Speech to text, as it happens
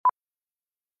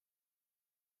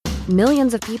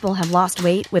Millions of people have lost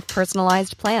weight with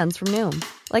personalized plans from Noom.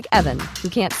 Like Evan, who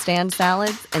can't stand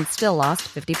salads and still lost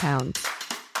 50 pounds.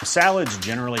 Salads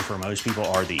generally for most people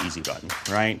are the easy button,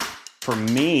 right? For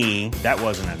me, that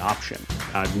wasn't an option.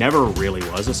 I never really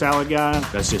was a salad guy.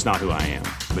 That's just not who I am.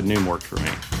 But Noom worked for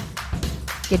me.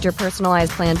 Get your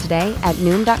personalized plan today at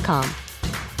Noom.com.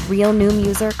 Real Noom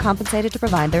user compensated to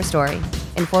provide their story.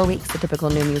 In 4 weeks, the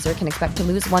typical Noom user can expect to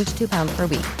lose 1 to 2 pounds per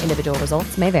week. Individual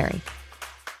results may vary.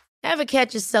 Ever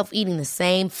catch yourself eating the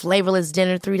same flavorless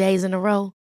dinner 3 days in a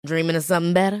row? Dreaming of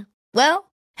something better?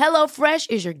 Well, HelloFresh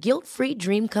is your guilt-free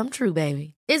dream come true,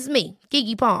 baby. It's me,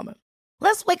 Keke Palmer.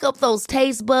 Let's wake up those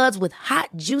taste buds with hot,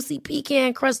 juicy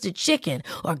pecan-crusted chicken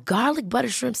or garlic butter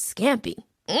shrimp scampi.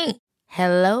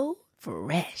 Hello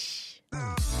Fresh.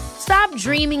 Stop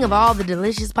dreaming of all the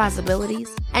delicious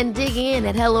possibilities and dig in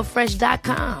at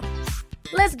HelloFresh.com.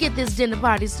 Let's get this dinner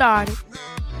party started.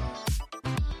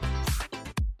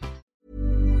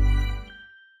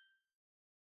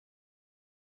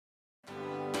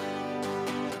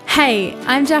 Hey,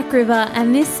 I'm Jack River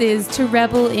and this is To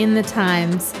Rebel in the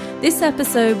Times. This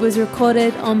episode was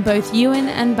recorded on both Yuin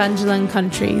and Bundjalung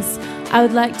countries. I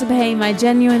would like to pay my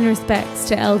genuine respects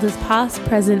to elders past,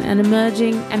 present and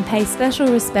emerging, and pay special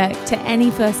respect to any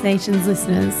First Nations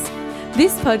listeners.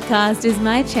 This podcast is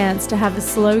my chance to have a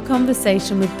slow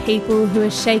conversation with people who are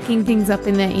shaking things up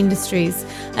in their industries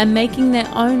and making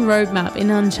their own roadmap in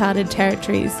uncharted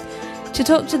territories, to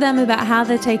talk to them about how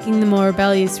they're taking the more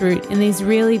rebellious route in these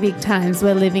really big times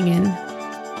we're living in.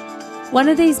 One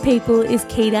of these people is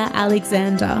Keita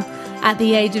Alexander. At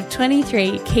the age of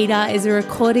 23, Keita is a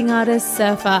recording artist,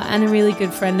 surfer, and a really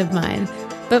good friend of mine.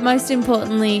 But most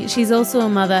importantly, she's also a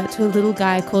mother to a little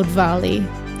guy called Varley.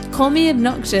 Call me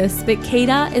obnoxious, but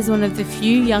Keita is one of the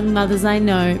few young mothers I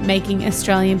know making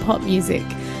Australian pop music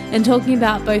and talking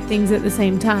about both things at the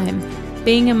same time,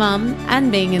 being a mum and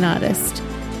being an artist.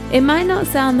 It might not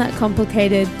sound that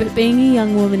complicated, but being a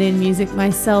young woman in music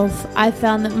myself, I've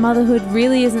found that motherhood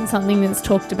really isn't something that's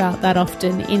talked about that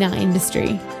often in our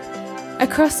industry.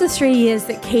 Across the 3 years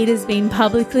that Keita's been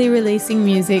publicly releasing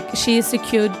music, she has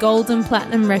secured gold and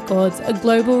platinum records, a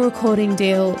global recording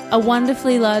deal, a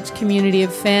wonderfully large community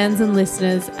of fans and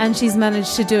listeners, and she's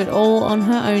managed to do it all on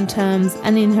her own terms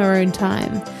and in her own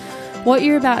time. What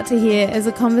you're about to hear is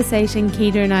a conversation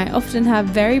Keita and I often have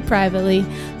very privately,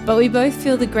 but we both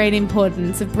feel the great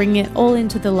importance of bringing it all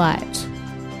into the light.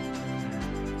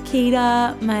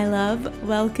 Keita, my love,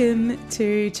 welcome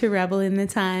to Rebel in the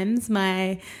Times,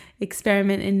 my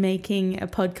experiment in making a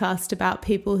podcast about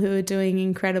people who are doing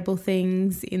incredible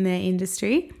things in their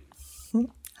industry.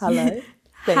 Hello.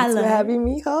 Thanks for having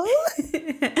me, Hol.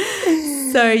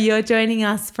 So you're joining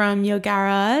us from your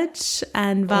garage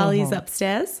and Varley's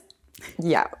upstairs?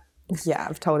 Yeah,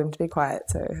 I've told him to be quiet,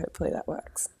 so hopefully that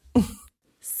works.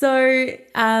 So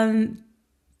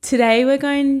today we're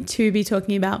going to be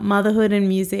talking about motherhood and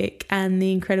music and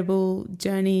the incredible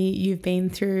journey you've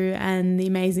been through and the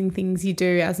amazing things you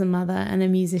do as a mother and a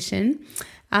musician.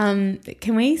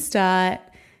 Can we start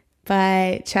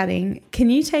by chatting?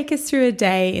 Can you take us through a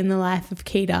day in the life of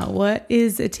Keita? What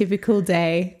is a typical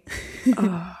day?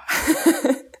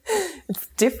 It's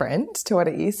different to what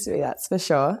it used to be, that's for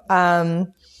sure.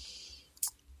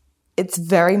 It's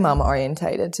very mum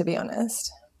orientated, to be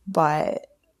honest, but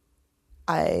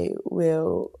I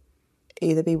will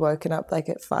either be woken up like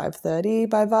at 5:30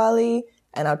 by Varley,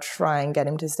 and I'll try and get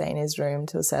him to stay in his room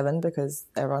till 7 because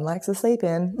everyone likes to sleep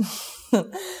in.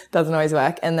 Doesn't always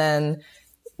work. And then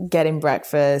get him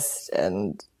breakfast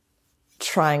and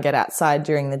try and get outside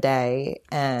during the day,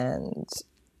 and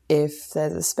if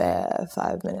there's a spare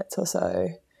 5 minutes or so,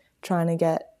 trying to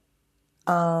get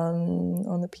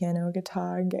on the piano or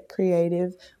guitar and get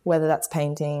creative, whether that's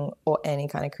painting or any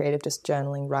kind of creative, just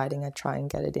journaling, writing. I try and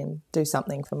get it in, do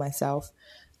something for myself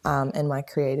and my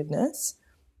creativeness.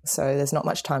 So there's not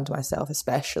much time to myself,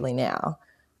 especially now.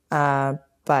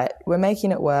 But we're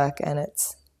making it work, and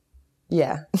it's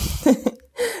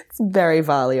very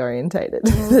Varley orientated,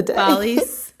 the day.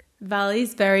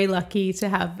 Varley's very lucky to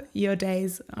have your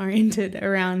days oriented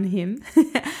around him.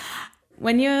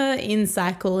 When you're in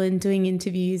cycle and doing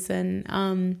interviews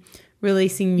and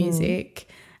releasing music,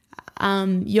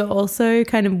 you're also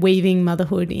kind of weaving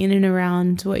motherhood in and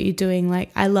around what you're doing.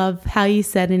 Like, I love how you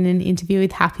said in an interview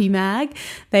with Happy Mag,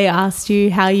 they asked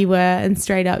you how you were, and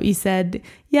straight up you said,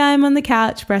 yeah, I'm on the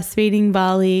couch breastfeeding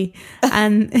Varley.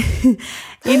 And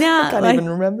you know, I can't even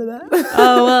remember that.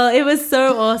 Oh, well, it was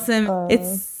so awesome.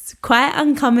 It's quite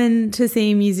uncommon to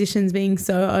see musicians being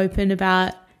so open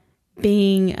about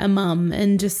being a mum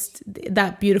and just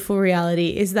that beautiful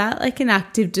reality. Is that like an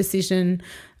active decision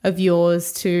of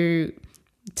yours to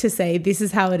to say, this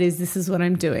is how it is, this is what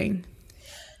I'm doing?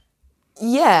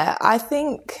 Yeah, I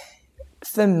think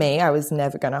for me, I was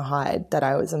never going to hide that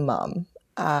I was a mum.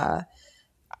 That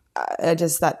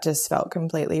just felt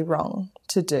completely wrong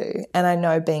to do. And I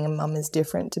know being a mum is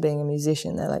different to being a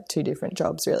musician. They're like two different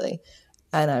jobs, really.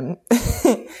 And I'm,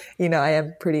 I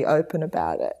am pretty open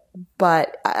about it.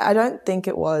 But I don't think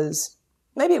it was,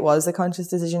 maybe it was a conscious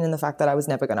decision in the fact that I was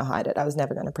never going to hide it. I was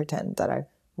never going to pretend that I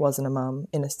wasn't a mum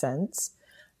in a sense.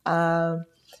 But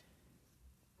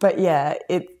yeah,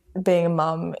 being a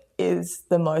mum is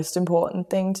the most important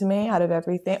thing to me out of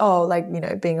everything.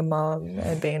 Being a mum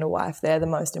and being a wife, they're the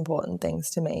most important things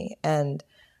to me. And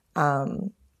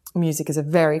music is a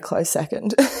very close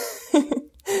second.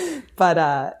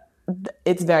 But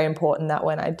it's very important that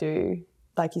when I do,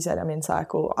 like you said, I'm in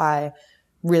cycle, I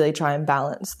really try and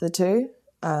balance the two.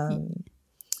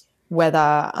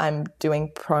 Whether I'm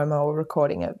doing promo or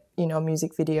recording a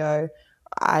music video,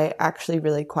 I actually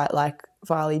really quite like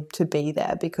Varley to be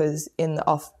there, because in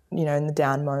the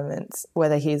down moments,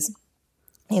 whether he's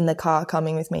in the car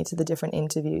coming with me to the different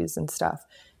interviews and stuff,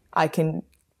 I can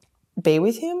be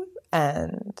with him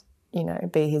and,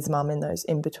 be his mum in those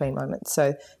in-between moments.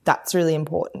 So that's really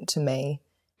important to me.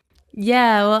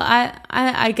 Yeah, well,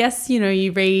 I guess,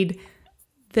 you read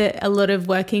that a lot of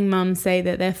working mums say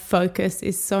that their focus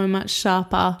is so much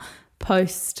sharper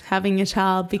post having a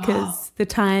child, because the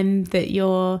time that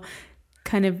you're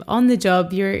kind of on the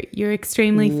job, you're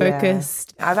extremely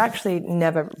focused. I've actually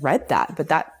never read that, but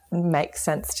that makes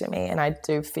sense to me, and I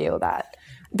do feel that.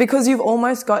 Because you've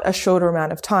almost got a shorter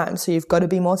amount of time, so you've got to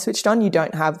be more switched on. You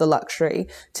don't have the luxury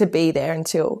to be there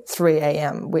until 3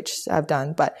 a.m., which I've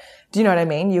done. But do you know what I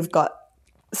mean? You've got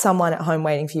someone at home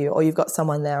waiting for you, or you've got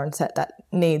someone there on set that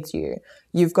needs you.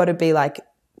 You've got to be like,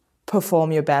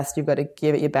 perform your best. You've got to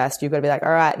give it your best. You've got to be like,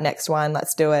 all right, next one,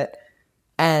 let's do it.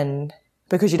 And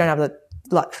because you don't have the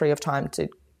luxury of time to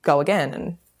go again.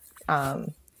 And I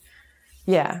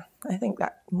think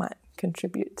that might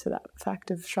contribute to that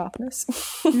fact of sharpness.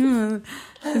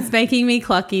 It's making me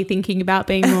clucky thinking about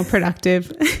being more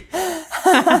productive.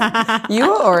 You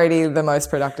are already the most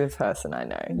productive person I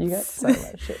know. You get so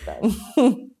much shit done.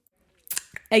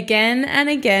 Again and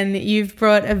again, you've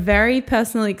brought a very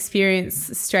personal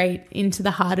experience straight into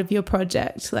the heart of your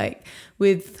project, like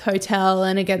with Hotel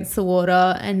and Against the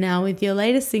Water, and now with your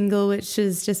latest single, which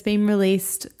has just been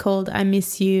released, called I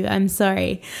Miss You, I'm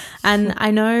Sorry. And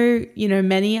I know,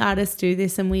 many artists do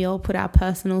this and we all put our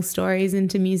personal stories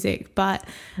into music, but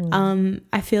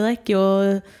I feel like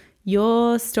your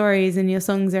stories and your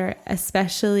songs are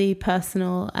especially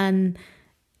personal. And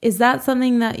is that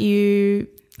something that you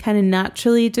kind of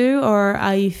naturally do, or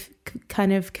are you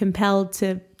kind of compelled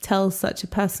to tell such a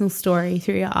personal story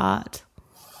through your art?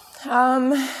 From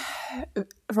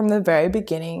the very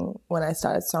beginning, when I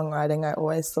started songwriting, I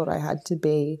always thought I had to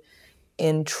be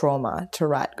in trauma to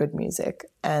write good music.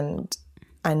 And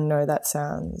I know that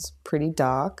sounds pretty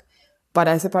dark, but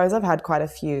I suppose I've had quite a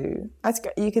few,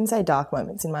 you can say, dark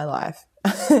moments in my life.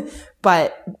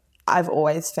 But I've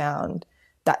always found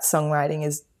that songwriting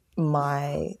is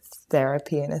my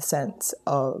therapy, in a sense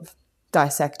of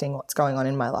dissecting what's going on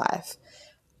in my life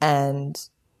and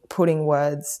putting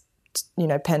words,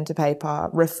 pen to paper,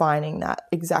 refining that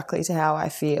exactly to how I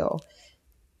feel.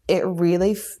 It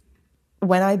really,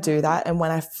 when I do that and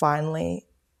when I finally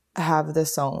have the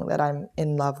song that I'm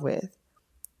in love with,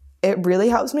 it really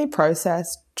helps me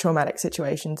process traumatic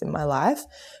situations in my life.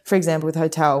 For example, with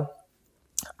Hotel,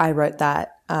 I wrote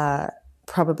that,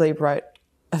 probably wrote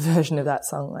a version of that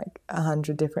song like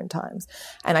 100 different times,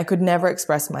 and I could never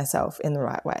express myself in the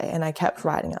right way, and I kept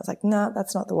writing. I was like, no,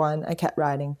 that's not the one. I kept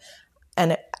writing,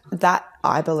 and that,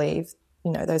 I believe,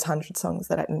 those 100 songs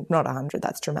that not 100,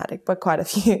 that's dramatic, but quite a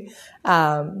few,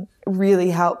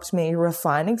 really helped me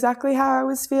refine exactly how I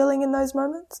was feeling in those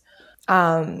moments.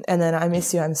 And then I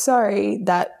Miss You, I'm Sorry,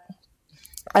 that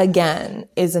again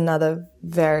is another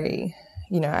very,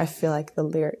 I feel like the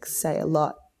lyrics say a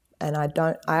lot. And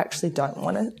I actually don't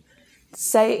want to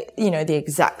say, the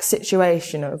exact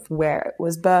situation of where it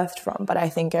was birthed from, but I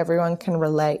think everyone can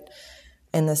relate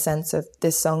in the sense of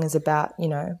this song is about,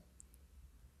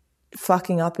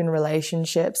 fucking up in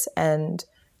relationships. And,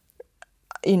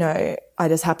 I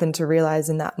just happened to realize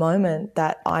in that moment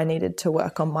that I needed to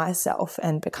work on myself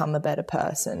and become a better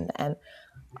person. And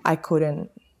I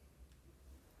couldn't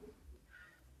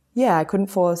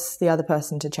force the other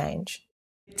person to change.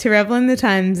 To Rebel in the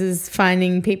Times is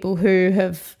finding people who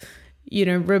have,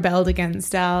 rebelled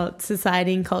against our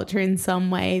society and culture in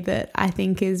some way that I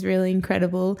think is really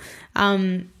incredible.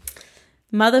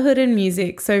 Motherhood and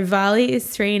music. So Varley is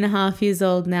 3.5 years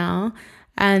old now.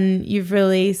 and you've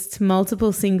released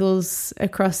multiple singles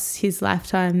across his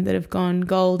lifetime that have gone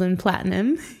gold and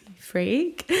platinum.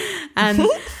 Freak. And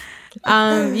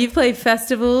you've played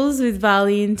festivals with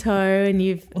Vali in tow, and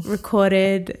you've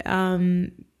recorded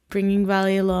bringing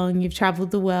Vali along. You've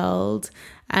travelled the world,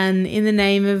 and in the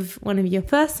name of one of your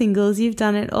first singles, you've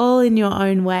done it all in your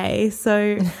own way.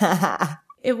 So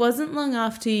it wasn't long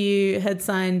after you had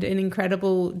signed an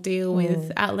incredible deal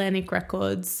with Atlantic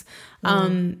Records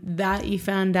that you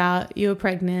found out you were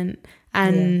pregnant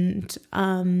and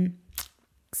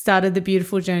started the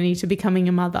beautiful journey to becoming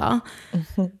a mother.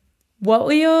 What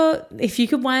were if you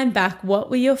could wind back, what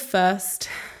were your first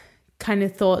kind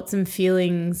of thoughts and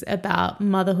feelings about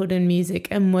motherhood and music,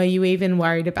 and were you even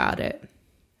worried about it?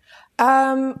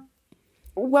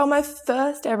 Well, my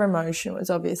first ever emotion was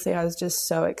obviously I was just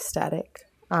so ecstatic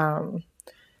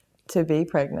to be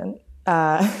pregnant,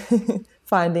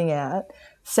 finding out.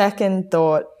 Second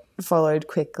thought followed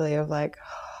quickly of like,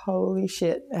 holy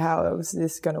shit, how is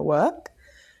this going to work?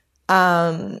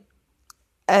 And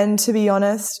to be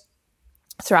honest,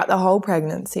 throughout the whole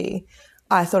pregnancy,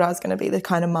 I thought I was going to be the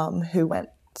kind of mum who went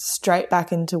straight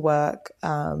back into work,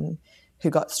 who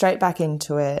got straight back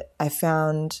into it. I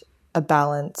found a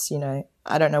balance, you know.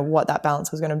 I don't know what that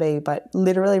balance was going to be, but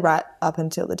literally right up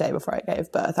until the day before I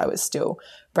gave birth, I was still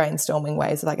brainstorming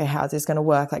ways of like, how is this going to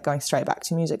work? Like going straight back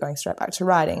to music, going straight back to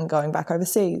writing, going back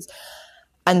overseas,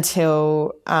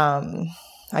 until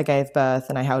I gave birth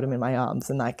and I held him in my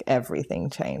arms and like everything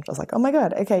changed. I was like, oh my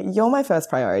God, okay, you're my first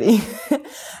priority.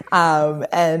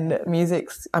 And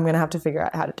music's, I'm going to have to figure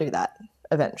out how to do that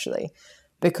eventually,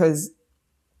 because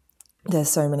there's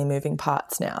so many moving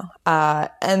parts now.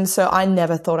 And so I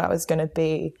never thought I was going to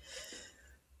be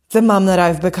the mum that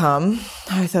I've become.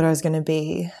 I thought I was going to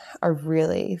be a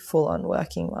really full-on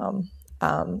working mum,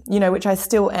 you know, which I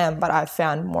still am, but I've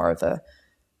found more of a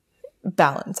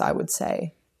balance, I would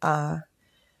say.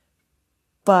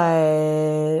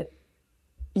 But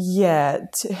yeah,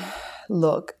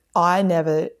 look, I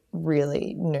never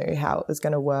really knew how it was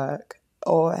going to work,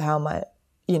 or how my,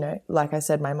 you know, like I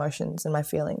said, my emotions and my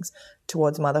feelings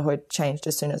towards motherhood changed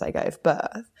as soon as I gave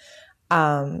birth.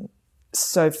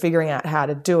 So figuring out how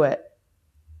to do it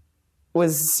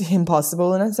was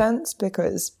impossible in a sense,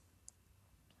 because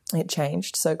it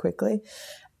changed so quickly.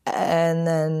 And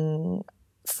then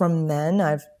from then,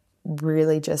 I've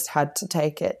really just had to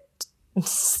take it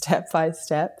step by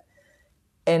step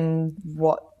in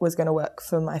what was going to work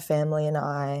for my family and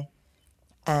I,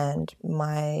 and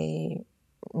my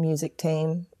music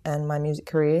team and my music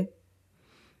career.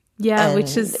 Yeah, and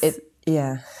which is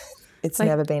it's like,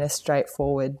 never been a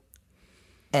straightforward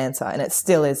answer, and it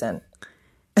still isn't.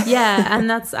 Yeah, and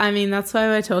that's why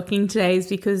we're talking today, is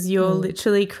because you're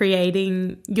literally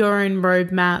creating your own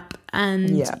roadmap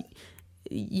and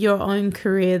your own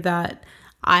career that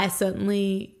I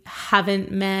certainly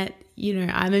haven't met. You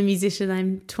know, I'm a musician,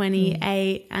 I'm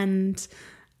 28, and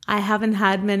I haven't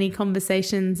had many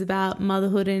conversations about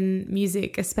motherhood and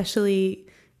music, especially,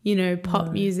 you know,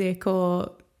 pop music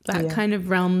or that kind of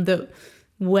realm that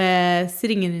we're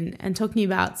sitting in and talking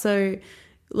about. So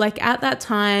like at that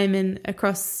time and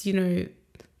across, you know,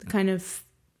 the kind of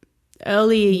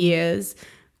earlier years,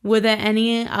 were there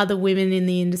any other women in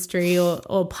the industry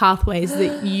or pathways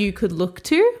that you could look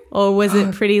to? Or was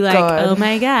it pretty like, oh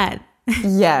my God?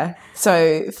 Yeah.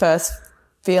 So first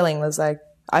feeling was like,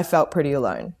 I felt pretty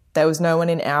alone. There was no one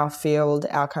in our field,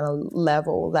 our kind of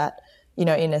level that, you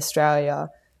know, in Australia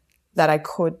that I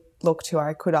could look to, or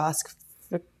I could ask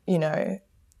for, you know,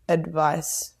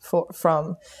 advice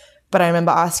from. But I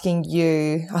remember asking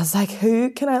you, I was like, who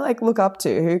can I like look up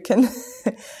to? Who can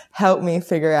help me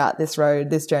figure out this road,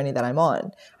 this journey that I'm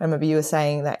on? I remember you were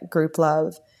saying that Group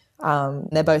Love,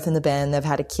 they're both in the band, they've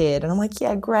had a kid. And I'm like,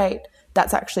 yeah, great.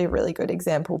 That's actually a really good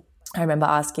example. I remember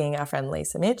asking our friend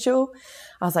Lisa Mitchell,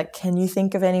 I was like, can you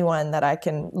think of anyone that I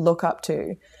can look up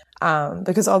to?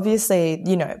 Because obviously,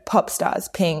 you know, pop stars,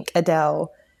 Pink,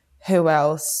 Adele, who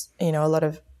else, you know, a lot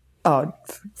of,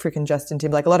 freaking Justin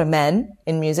Timberlake, a lot of men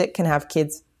in music can have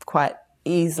kids quite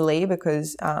easily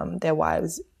because their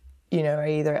wives, you know, are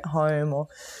either at home or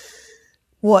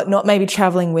whatnot, maybe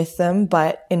traveling with them.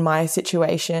 But in my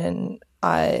situation,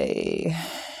 I'm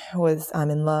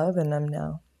in love and I'm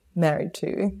now married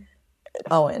to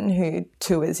Owen, who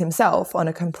tours himself on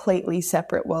a completely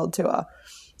separate world tour.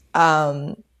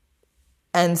 And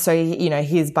so, you know,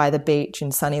 he's by the beach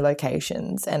in sunny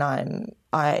locations and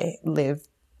I live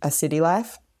a city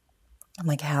life. I'm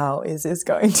like, how is this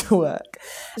going to work?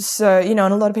 So, you know,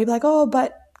 and a lot of people are like, oh,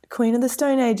 but Queen of the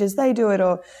Stone Ages, they do it.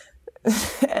 Or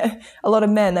a lot of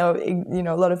men, there were, you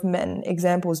know, a lot of men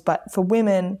examples. But for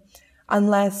women,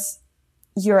 unless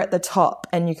you're at the top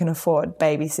and you can afford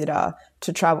babysitters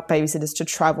to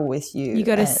travel with you. You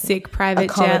got a sick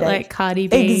private jet like Cardi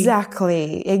B.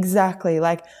 Exactly.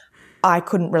 Like, I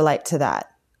couldn't relate to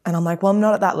that. And I'm like, well, I'm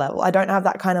not at that level. I don't have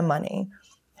that kind of money.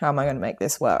 How am I going to make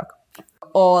this work?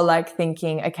 Or like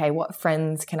thinking, okay, what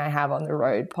friends can I have on the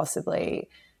road possibly?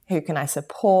 Who can I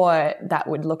support that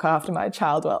would look after my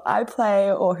child while I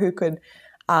play, or who could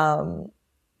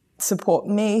support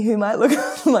me who might look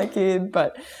after my kid?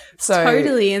 But so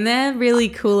totally, and they're really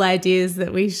cool ideas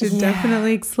that we should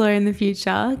definitely explore in the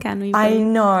future. Can we? I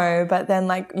know, but then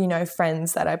like, you know,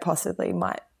 friends that I possibly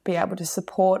might be able to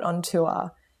support on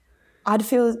tour, I'd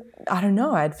feel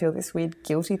this weird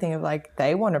guilty thing of like,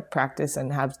 they want to practice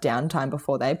and have downtime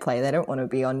before they play. They don't want to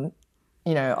be on,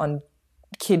 you know, on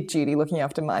kid duty looking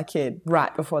after my kid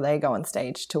right before they go on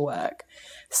stage to work.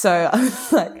 So I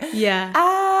was like, but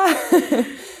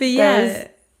there's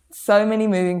so many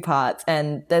moving parts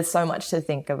and there's so much to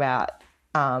think about,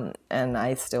 and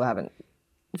I still haven't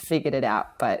figured it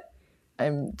out, but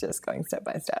I'm just going step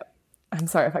by step. I'm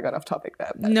sorry if I got off topic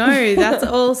there. But. No, that's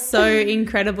all so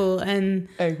incredible, and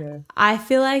okay. I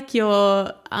feel like you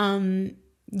will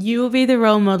be the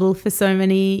role model for so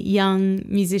many young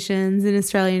musicians in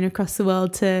Australia and across the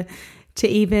world to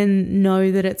even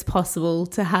know that it's possible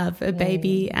to have a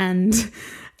baby and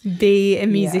be a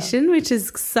musician, which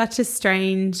is such a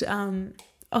strange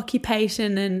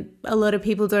occupation, and a lot of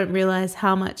people don't realize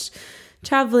how much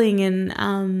traveling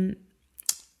and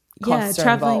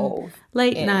traveling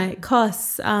late night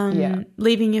costs,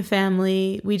 leaving your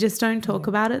family. We just don't talk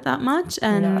about it that much,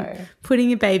 and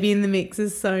putting a baby in the mix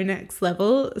is so next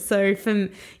level. So for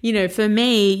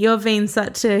me, you've been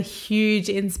such a huge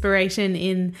inspiration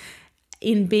in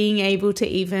being able to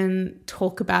even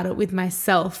talk about it with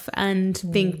myself and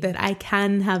think that I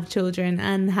can have children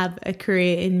and have a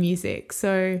career in music.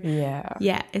 So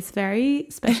yeah, it's very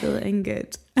special and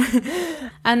good.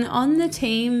 And on the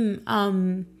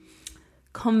team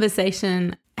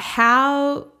conversation,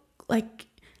 how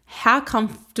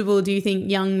comfortable do you think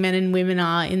young men and women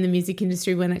are in the music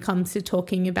industry when it comes to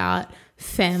talking about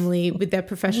family with their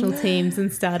professional teams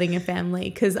and starting a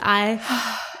family? Because I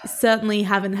certainly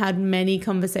haven't had many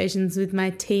conversations with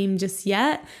my team just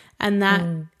yet, and that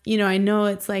I know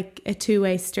it's like a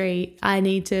two-way street. I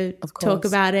need to talk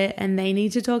about it and they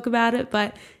need to talk about it,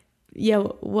 but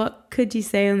what could you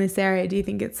say on this area? Do you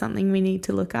think it's something we need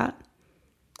to look at?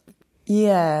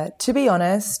 Yeah, to be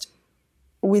honest,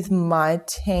 with my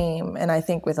team, and I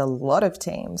think with a lot of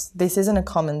teams, this isn't a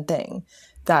common thing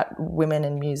that women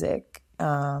in music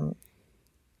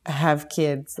have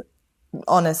kids.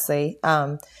 Honestly,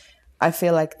 I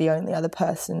feel like the only other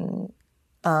person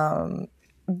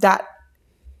that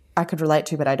I could relate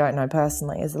to, but I don't know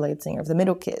personally, is the lead singer of the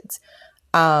Middle Kids.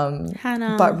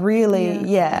 Hannah. But really,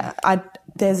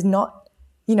 there's not,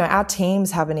 our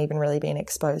teams haven't even really been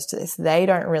exposed to this. They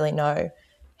don't really know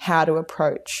how to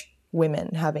approach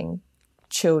women having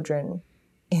children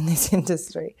in this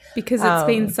industry. Because it's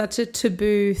been such a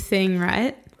taboo thing,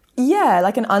 right? Yeah,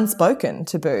 like an unspoken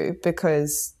taboo,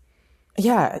 because,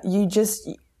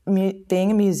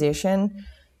 being a musician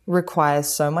requires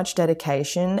so much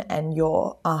dedication and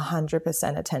your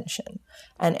 100% attention.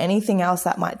 And anything else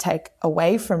that might take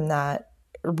away from that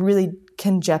really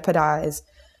can jeopardize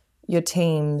your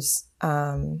team's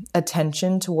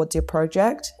attention towards your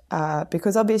project,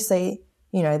 because obviously,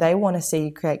 they want to see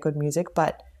you create good music,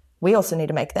 but we also need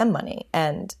to make them money.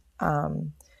 And, a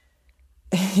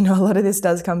lot of this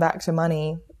does come back to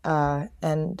money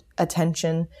and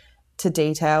attention to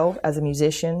detail as a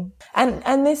musician.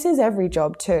 And this is every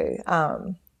job too,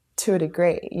 to a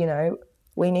degree.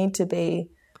 We need to be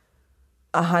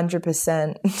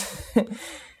 100%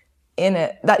 in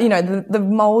it. That, the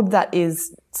mold that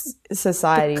is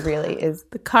society really is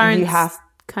the current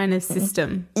kind of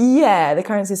system. Yeah, the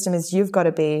current system is you've got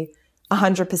to be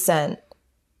 100%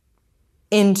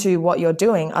 into what you're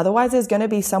doing. Otherwise, there's going to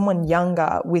be someone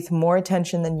younger with more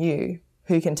attention than you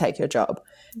who can take your job,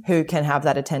 who can have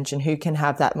that attention, who can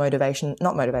have that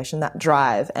that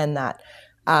drive and that,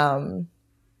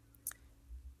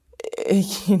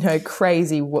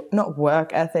 crazy, not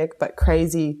work ethic, but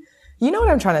crazy, you know what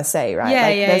I'm trying to say, right?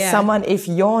 There's someone, if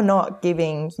you're not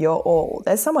giving your all,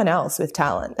 there's someone else with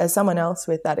talent. There's someone else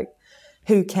with that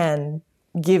who can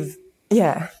give,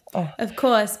 Of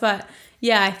course, but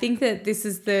I think that this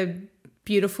is the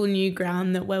beautiful new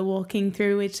ground that we're walking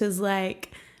through, which is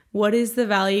like, what is the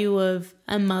value of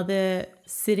a mother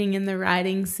sitting in the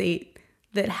riding seat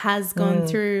that has gone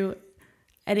through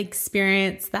an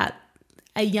experience that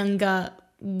a younger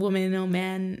woman or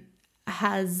man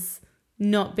has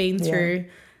not been through?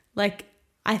 Like,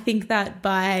 I think that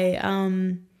by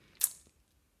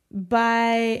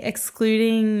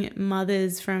excluding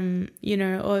mothers from, you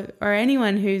know, or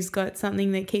anyone who's got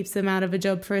something that keeps them out of a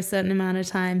job for a certain amount of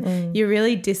time, you're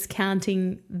really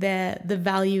discounting the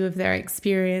value of their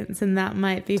experience, and that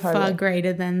might be far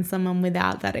greater than someone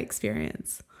without that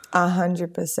experience.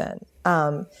 100%.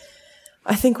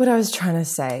 I think what I was trying to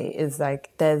say is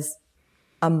like there's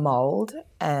a mold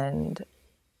and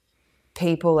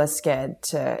people are scared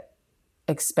to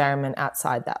experiment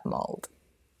outside that mold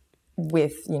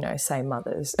with, you know, say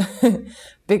mothers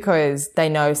because they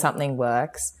know something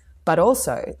works, but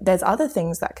also there's other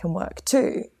things that can work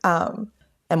too. And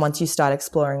once you start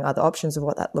exploring other options of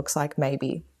what that looks like,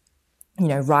 maybe, you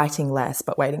know, writing less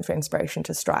but waiting for inspiration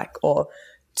to strike, or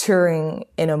touring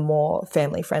in a more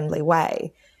family-friendly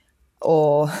way,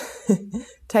 or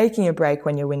taking a break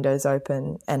when your window's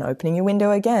open and opening your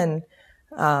window again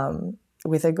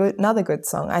with another good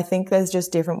song. I think there's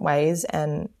just different ways,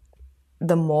 and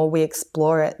the more we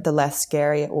explore it, the less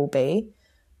scary it will be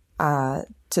to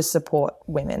support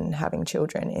women having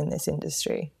children in this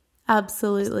industry.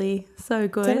 Absolutely. So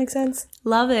good. Does that make sense?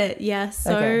 Love it. Yes.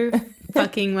 So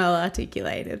fucking well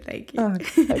articulated. Thank you. Oh,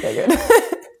 okay, good.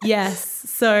 Yes.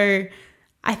 So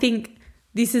I think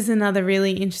this is another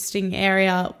really interesting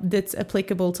area that's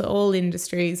applicable to all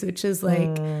industries, which is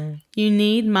like you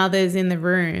need mothers in the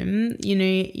room. You know,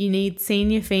 you need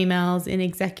senior females in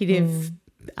executive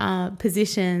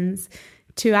positions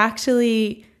to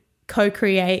actually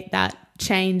co-create that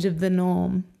change of the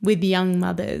norm with young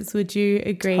mothers. Would you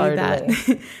agree that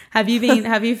have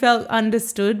you felt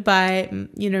understood by,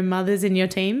 you know, mothers in your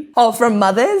team? Oh, from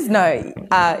mothers? No.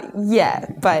 Yeah,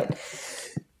 but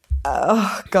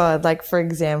oh God, like for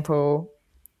example,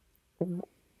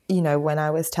 you know, when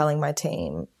I was telling my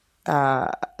team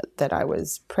that I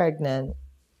was pregnant,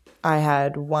 I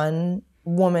had one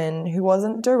woman who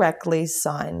wasn't directly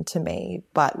signed to me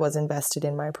but was invested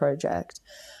in my project.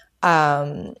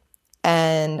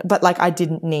 But like I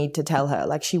didn't need to tell her.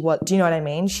 Like she was, do you know what I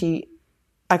mean?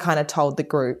 I kind of told the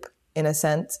group in a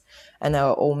sense, and they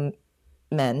were all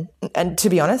men. And to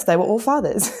be honest, they were all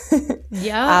fathers.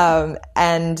 Yeah.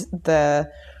 And the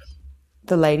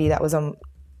lady that was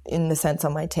in the sense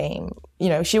on my team, you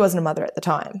know, she wasn't a mother at the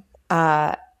time.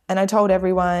 And I told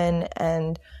everyone,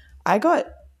 and I got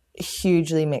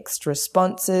hugely mixed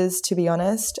responses, to be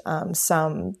honest.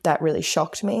 Some that really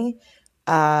shocked me.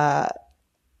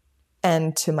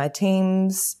 And to my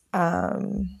team's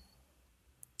kind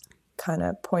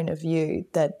of point of view,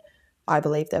 that I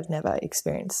believe they've never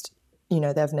experienced, you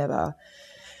know, they've never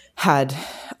had,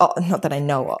 not that I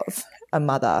know of, a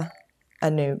mother, a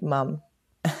new mum,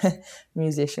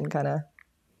 musician kind of,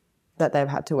 that they've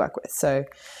had to work with. So,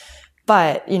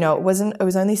 but, you know, it was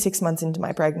only 6 months into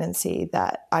my pregnancy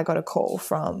that I got a call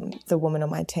from the woman on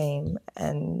my team,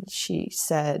 and she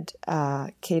said,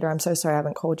 Keita, I'm so sorry I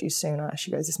haven't called you sooner.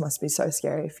 She goes, this must be so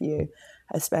scary for you,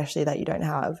 especially that you don't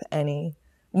have any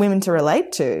women to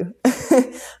relate to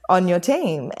on your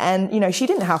team. And, you know, she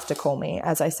didn't have to call me.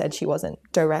 As I said, she wasn't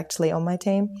directly on my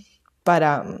team, but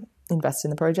invested in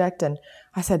the project. And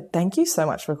I said, thank you so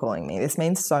much for calling me. This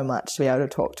means so much to be able to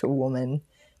talk to a woman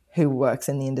who works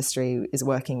in the industry, is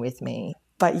working with me.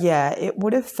 But yeah, it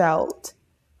would have felt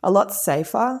a lot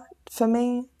safer for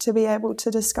me to be able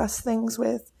to discuss things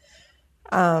with,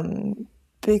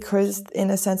 because in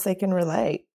a sense they can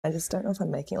relate. I just don't know if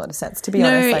I'm making a lot of sense. To be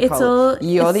honest, like,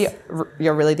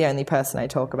 you're really the only person I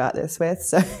talk about this with.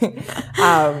 So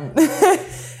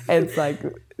it's like,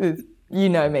 you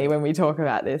know me, when we talk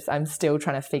about this, I'm still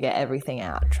trying to figure everything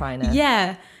out,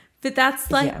 Yeah, but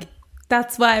that's like... Yeah.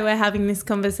 That's why we're having this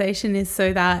conversation, is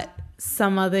so that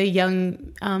some other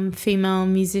young female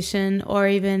musician or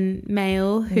even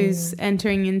male who's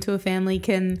entering into a family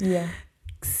can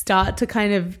start to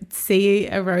kind of see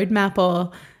a roadmap,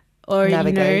 or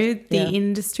navigate, you know, the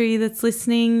industry that's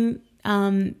listening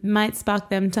might spark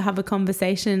them to have a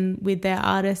conversation with their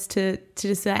artist to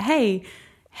just say, hey,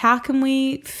 how can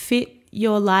we fit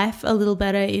your life a little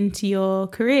better into your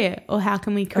career, or how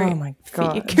can we fit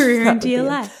your career into your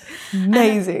life?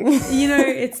 Amazing. And, you know,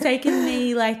 it's taken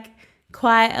me like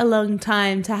quite a long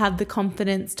time to have the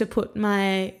confidence to put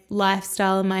my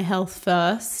lifestyle and my health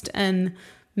first and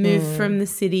move from the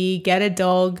city, get a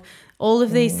dog. All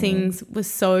of these things were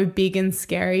so big and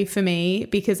scary for me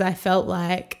because I felt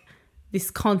like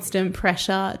this constant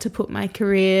pressure to put my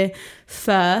career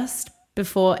first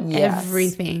before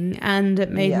everything, and it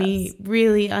made me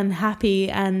really unhappy.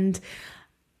 And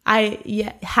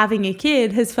having a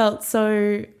kid has felt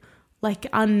so like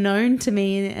unknown to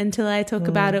me until I talk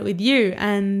about it with you,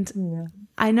 and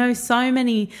I know so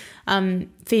many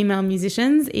female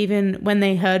musicians, even when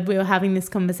they heard we were having this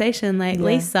conversation, like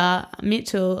Lisa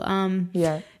Mitchell,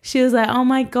 she was like, oh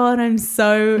my God, I'm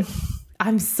so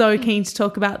keen to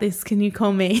talk about this. Can you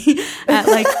call me?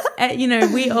 You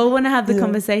know, we all want to have the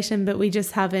conversation, but we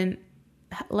just haven't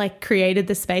like created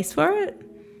the space for it.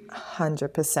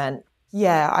 100%.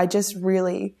 Yeah, I just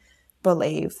really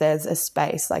believe there's a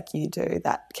space like you do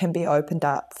that can be opened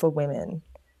up for women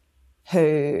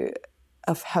who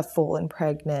have fallen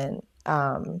pregnant,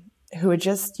 who are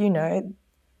just, you know,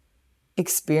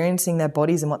 experiencing their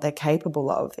bodies and what they're capable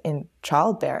of in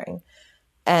childbearing,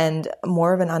 and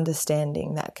more of an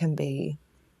understanding that can be,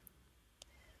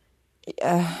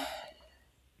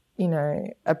 you know,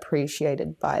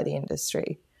 appreciated by the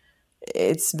industry.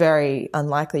 It's very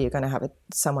unlikely you're going to have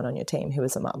someone on your team who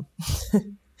is a mum.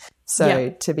 So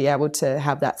to be able to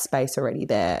have that space already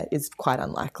there is quite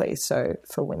unlikely. So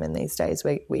for women these days,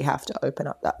 we have to open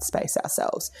up that space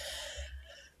ourselves.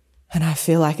 And I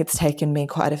feel like it's taken me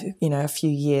quite a few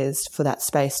years for that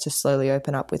space to slowly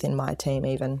open up within my team,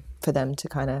 even for them to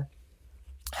kind of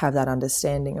have that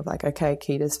understanding of like, okay,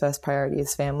 Kita's first priority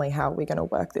is family. How are we going to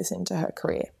work this into her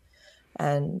career?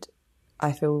 And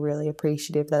I feel really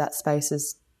appreciative that space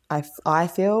is, I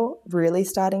feel, really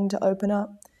starting to open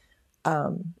up,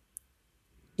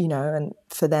 you know, and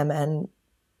for them and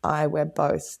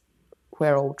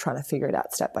we're all trying to figure it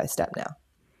out step by step now.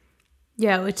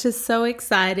 Yeah, which is so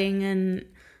exciting. And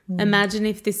imagine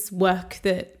if this work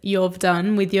that you've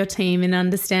done with your team in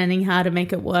understanding how to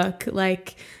make it work,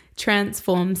 like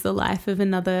transforms the life of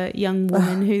another young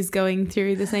woman who's going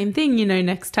through the same thing. You know,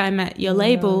 next time at your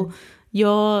label,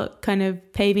 you're kind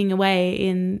of paving a way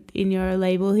in your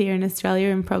label here in Australia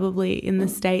and probably in the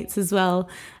States as well,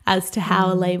 as to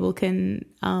how a label can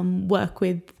work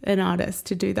with an artist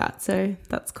to do that. So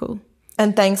that's cool.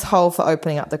 And thanks, Hole, for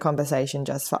opening up the conversation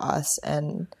just for us.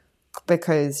 And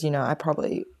because, you know, I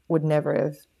probably would never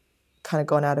have kind of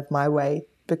gone out of my way,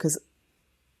 because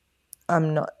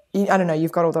I'm not, I don't know,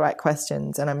 you've got all the right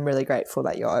questions, and I'm really grateful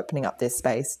that you're opening up this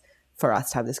space for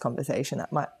us to have this conversation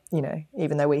that might, you know,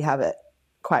 even though we have it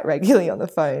quite regularly on the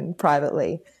phone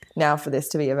privately, now for this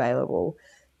to be available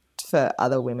for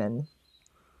other women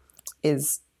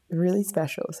is really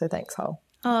special. So thanks, Hole.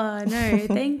 Oh, no,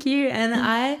 thank you. And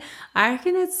I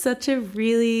reckon it's such a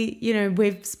really, you know,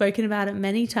 we've spoken about it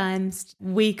many times.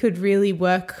 We could really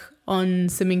work on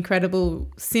some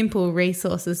incredible, simple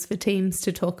resources for teams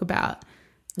to talk about.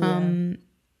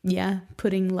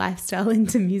 Putting lifestyle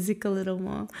into music a little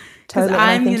more. Because Totally.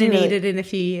 I'm going to need it in a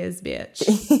few years, bitch.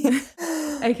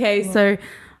 Okay, so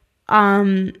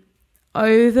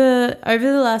over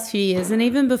the last few years, and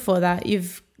even before that,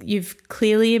 you've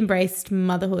clearly embraced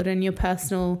motherhood and your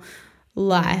personal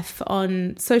life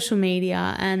on social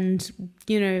media, and,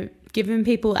 you know, given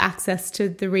people access to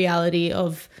the reality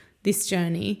of this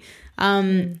journey.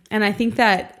 And I think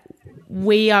that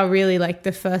we are really like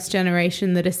the first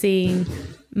generation that are seeing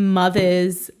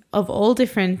mothers of all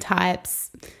different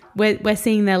types. We're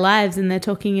seeing their lives, and they're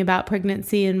talking about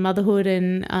pregnancy and motherhood,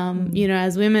 and you know,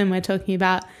 as women, we're talking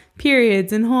about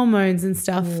periods and hormones and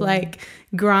stuff. Like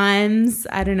Grimes,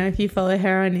 I don't know if you follow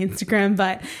her on Instagram,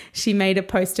 but she made a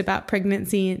post about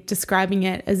pregnancy describing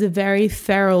it as a very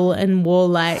feral and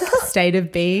warlike state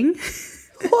of being.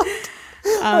 What?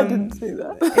 I didn't see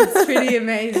that. It's pretty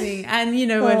amazing. And, you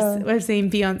know, we've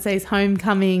seen Beyonce's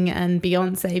Homecoming and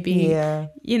Beyonce being,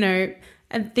 you know,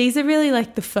 and these are really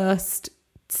like the first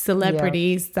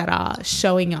celebrities that are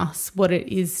showing us what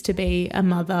it is to be a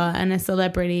mother and a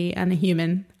celebrity and a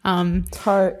human. And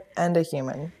a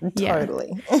human.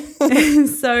 Totally.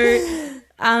 So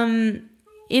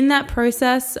in that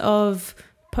process of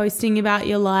posting about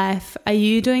your life, are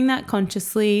you doing that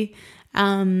consciously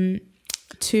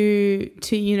to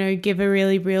you know, give a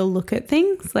really real look at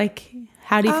things? Like,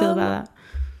 how do you feel about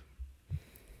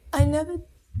that?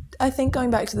 I think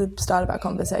going back to the start of our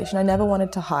conversation, I never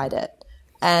wanted to hide it.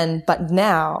 But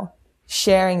now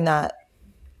sharing that,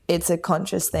 it's a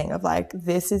conscious thing of like,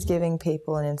 this is giving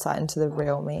people an insight into the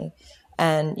real me.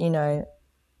 And, you know,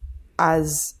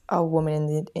 as a woman in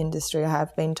the industry, I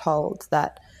have been told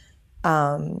that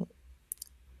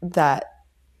that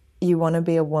you want to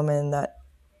be a woman that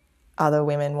other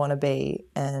women want to be,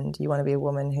 and you want to be a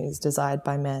woman who's desired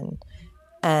by men.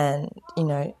 And, you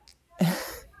know,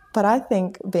 but I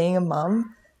think being a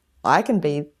mum, I can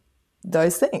be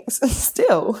those things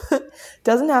still.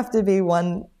 Doesn't have to be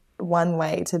one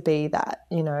way to be that,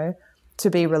 you know, to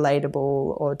be relatable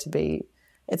or to be,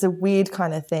 it's a weird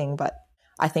kind of thing. But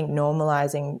I think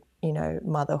normalizing, you know,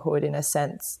 motherhood in a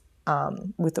sense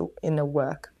in a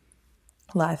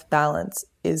work-life balance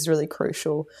is really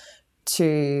crucial,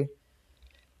 to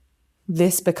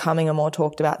this becoming a more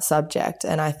talked about subject.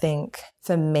 And I think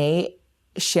for me,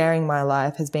 sharing my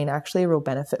life has been actually a real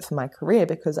benefit for my career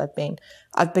because I've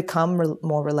become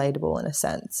more relatable in a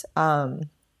sense.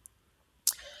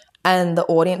 And the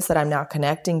audience that I'm now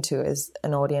connecting to is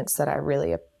an audience that I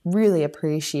really, really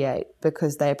appreciate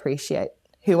because they appreciate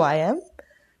who I am.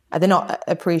 They're not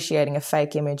appreciating a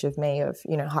fake image of me if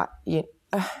you know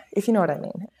what I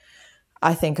mean.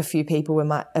 I think a few people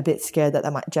were a bit scared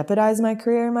that might jeopardize my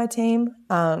career and my team.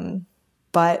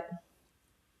 But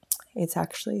it's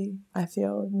actually, I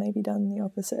feel, maybe done the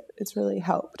opposite. It's really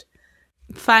helped.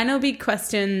 Final big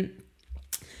question.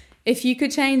 If you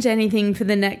could change anything for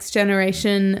the next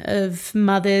generation of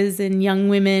mothers and young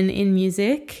women in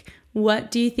music, what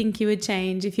do you think you would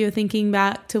change? If you're thinking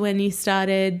back to when you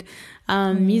started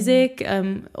music,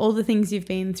 all the things you've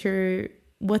been through,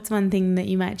 what's one thing that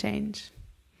you might change?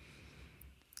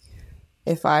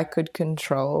 If I could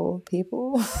control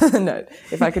people,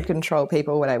 if I could control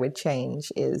people, what I would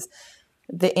change is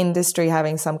the industry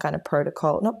having some kind of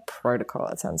not protocol,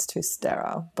 it sounds too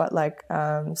sterile, but like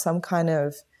some kind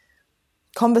of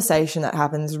conversation that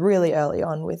happens really early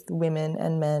on with women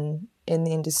and men in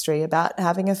the industry about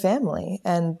having a family,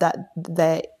 and that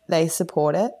they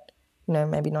support it. You know,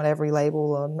 maybe not every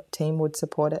label or team would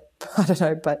support it. I don't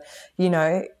know, but you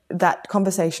know, that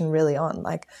conversation really on.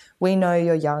 Like, we know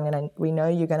you're young and we know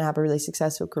you're going to have a really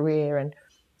successful career, and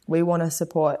we want to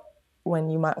support when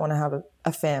you might want to have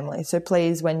a family. So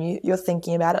please, when you're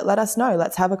thinking about it, let us know.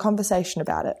 Let's have a conversation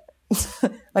about it.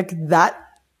 Like that.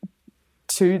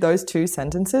 Those two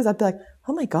sentences, I'd be like,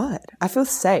 oh my God, I feel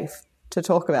safe to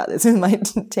talk about this with my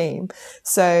team.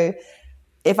 So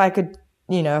if I could,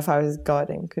 you know, if I was God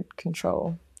and could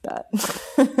control that.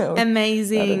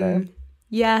 Amazing.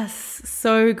 Yes,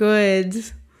 so good.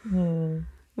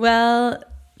 Well,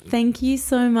 thank you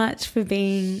so much for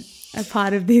being a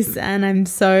part of this, and I'm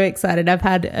so excited. I've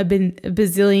had a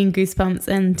bazillion goosebumps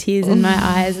and tears in my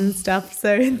eyes and stuff,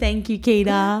 so thank you,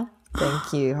 Keita.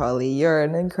 Thank you, Holly. You're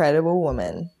an incredible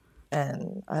woman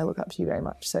and I look up to you very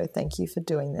much. So thank you for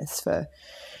doing this for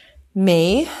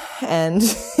me and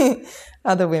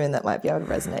other women that might be able to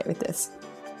resonate with this.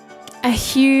 A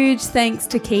huge thanks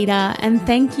to Keita, and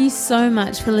thank you so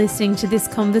much for listening to this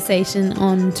conversation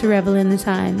on To Rebel in the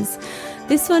Times.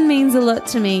 This one means a lot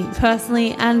to me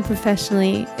personally and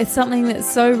professionally. It's something that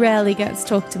so rarely gets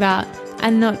talked about,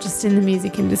 and not just in the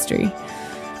music industry.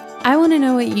 I want to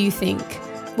know what you think.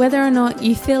 Whether or not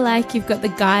you feel like you've got the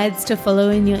guides to follow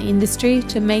in your industry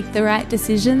to make the right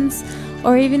decisions,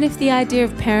 or even if the idea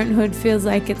of parenthood feels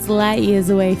like it's light years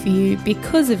away for you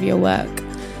because of your work.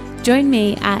 Join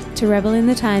me at To Rebel in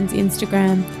the Times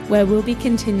Instagram, where we'll be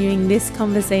continuing this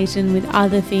conversation with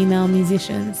other female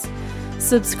musicians.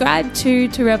 Subscribe to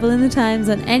Rebel in the Times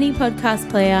on any podcast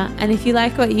player, and if you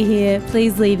like what you hear,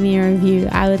 please leave me a review.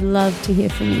 I would love to hear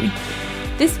from you.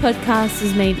 This podcast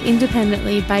is made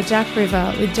independently by Jack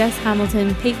River with Jess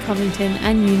Hamilton, Pete Covington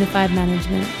and Unified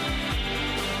Management.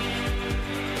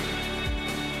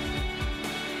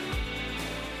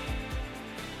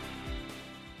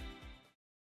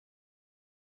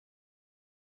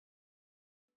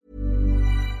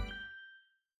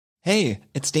 Hey,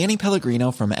 it's Danny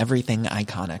Pellegrino from Everything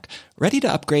Iconic. Ready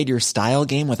to upgrade your style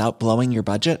game without blowing your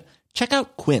budget? Check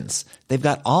out Quince. They've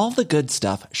got all the good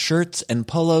stuff, shirts and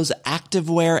polos,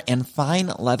 activewear, and fine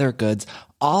leather goods,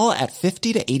 all at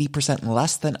 50 to 80%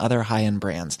 less than other high-end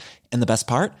brands. And the best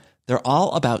part? They're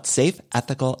all about safe,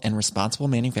 ethical, and responsible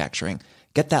manufacturing.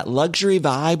 Get that luxury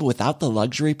vibe without the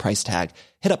luxury price tag.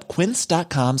 Hit up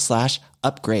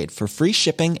quince.com/upgrade for free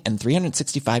shipping and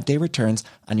 365-day returns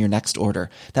on your next order.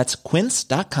 That's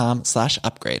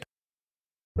quince.com/upgrade.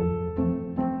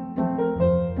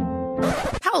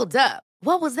 Hold up.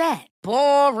 What was that?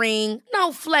 Boring.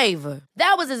 No flavor.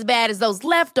 That was as bad as those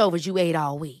leftovers you ate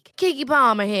all week. Keke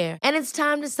Palmer here, and it's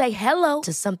time to say hello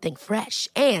to something fresh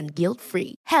and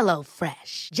guilt-free. Hello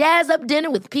Fresh. Jazz up dinner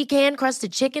with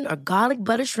pecan-crusted chicken or garlic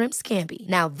butter shrimp scampi.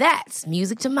 Now that's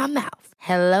music to my mouth.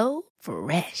 Hello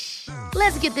Fresh.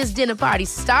 Let's get this dinner party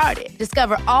started.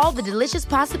 Discover all the delicious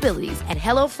possibilities at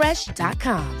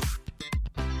HelloFresh.com.